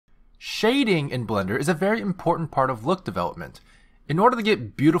Shading in Blender is a very important part of look development. In order to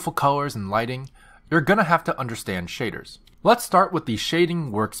get beautiful colors and lighting, you're gonna have to understand shaders. Let's start with the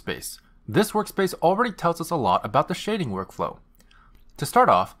shading workspace. This workspace already tells us a lot about the shading workflow. To start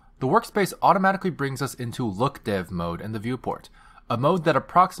off, the workspace automatically brings us into Look Dev mode in the viewport, a mode that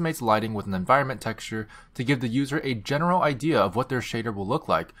approximates lighting with an environment texture to give the user a general idea of what their shader will look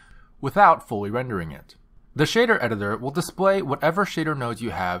like without fully rendering it. The shader editor will display whatever shader nodes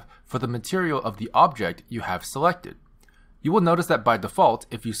you have for the material of the object you have selected. You will notice that by default,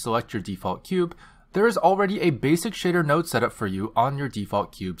 if you select your default cube, there is already a basic shader node set up for you on your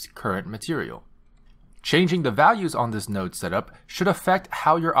default cube's current material. Changing the values on this node setup should affect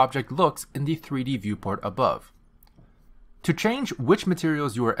how your object looks in the 3D viewport above. To change which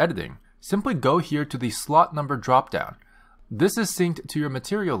materials you are editing, simply go here to the slot number dropdown. This is synced to your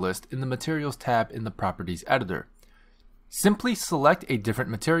material list in the Materials tab in the Properties editor. Simply select a different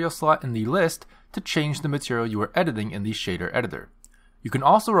material slot in the list to change the material you are editing in the shader editor. You can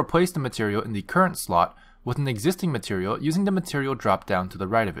also replace the material in the current slot with an existing material using the material dropdown to the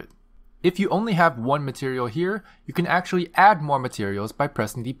right of it. If you only have one material here, you can actually add more materials by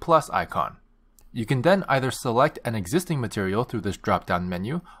pressing the plus icon. You can then either select an existing material through this drop-down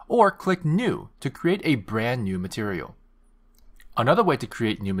menu, or click New to create a brand new material. Another way to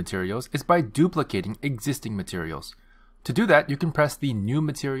create new materials is by duplicating existing materials. To do that, you can press the New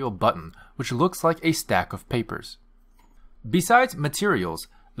Material button, which looks like a stack of papers. Besides materials,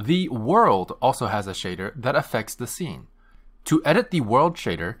 the world also has a shader that affects the scene. To edit the world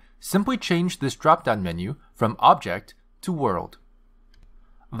shader, simply change this drop-down menu from Object to World.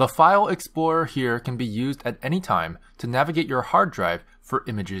 The File Explorer here can be used at any time to navigate your hard drive for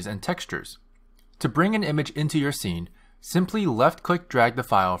images and textures. To bring an image into your scene, simply left-click drag the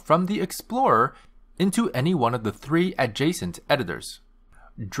file from the Explorer into any one of the 3 adjacent editors.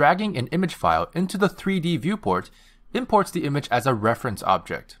 Dragging an image file into the 3D viewport imports the image as a reference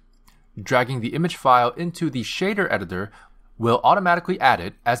object. Dragging the image file into the shader editor will automatically add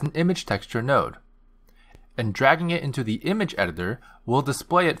it as an image texture node. And dragging it into the image editor will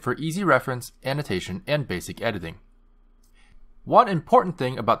display it for easy reference, annotation, and basic editing. One important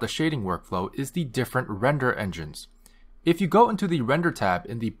thing about the shading workflow is the different render engines. If you go into the Render tab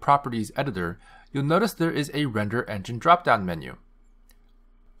in the Properties editor, you'll notice there is a Render Engine drop-down menu.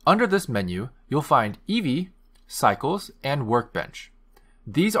 Under this menu, you'll find Eevee, Cycles, and Workbench.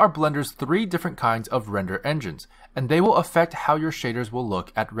 These are Blender's 3 different kinds of render engines, and they will affect how your shaders will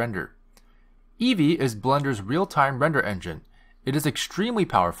look at render. Eevee is Blender's real-time render engine. It is extremely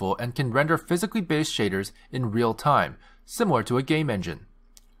powerful and can render physically based shaders in real time, similar to a game engine.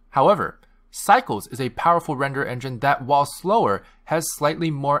 However, Cycles is a powerful render engine that, while slower, has slightly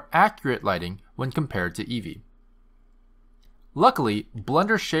more accurate lighting when compared to Eevee. Luckily,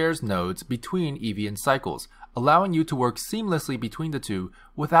 Blender shares nodes between Eevee and Cycles, allowing you to work seamlessly between the two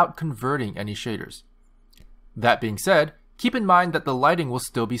without converting any shaders. That being said, keep in mind that the lighting will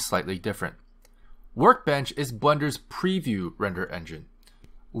still be slightly different. Workbench is Blender's preview render engine.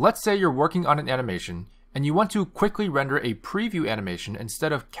 Let's say you're working on an animation and you want to quickly render a preview animation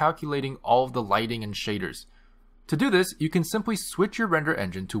instead of calculating all of the lighting and shaders. To do this, you can simply switch your render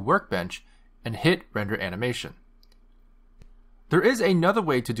engine to Workbench and hit Render Animation. There is another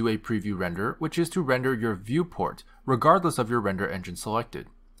way to do a preview render, which is to render your viewport, regardless of your render engine selected.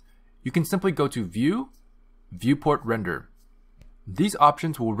 You can simply go to View, Viewport Render. These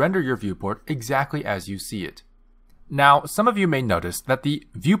options will render your viewport exactly as you see it. Now, some of you may notice that the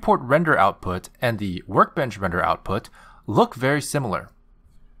viewport render output and the Workbench render output look very similar.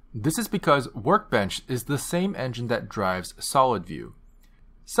 This is because Workbench is the same engine that drives Solid View.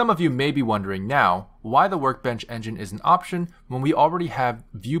 Some of you may be wondering now why the Workbench engine is an option when we already have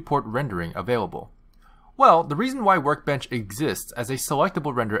viewport rendering available. Well, the reason why Workbench exists as a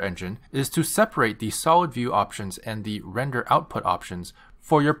selectable render engine is to separate the solid view options and the render output options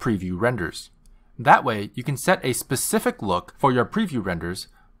for your preview renders. That way, you can set a specific look for your preview renders,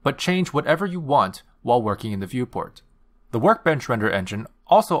 but change whatever you want while working in the viewport. The Workbench render engine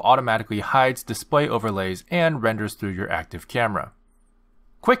also automatically hides display overlays and renders through your active camera.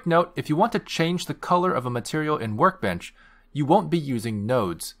 Quick note, if you want to change the color of a material in Workbench, you won't be using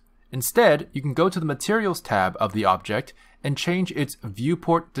nodes. Instead, you can go to the Materials tab of the object and change its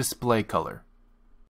viewport display color.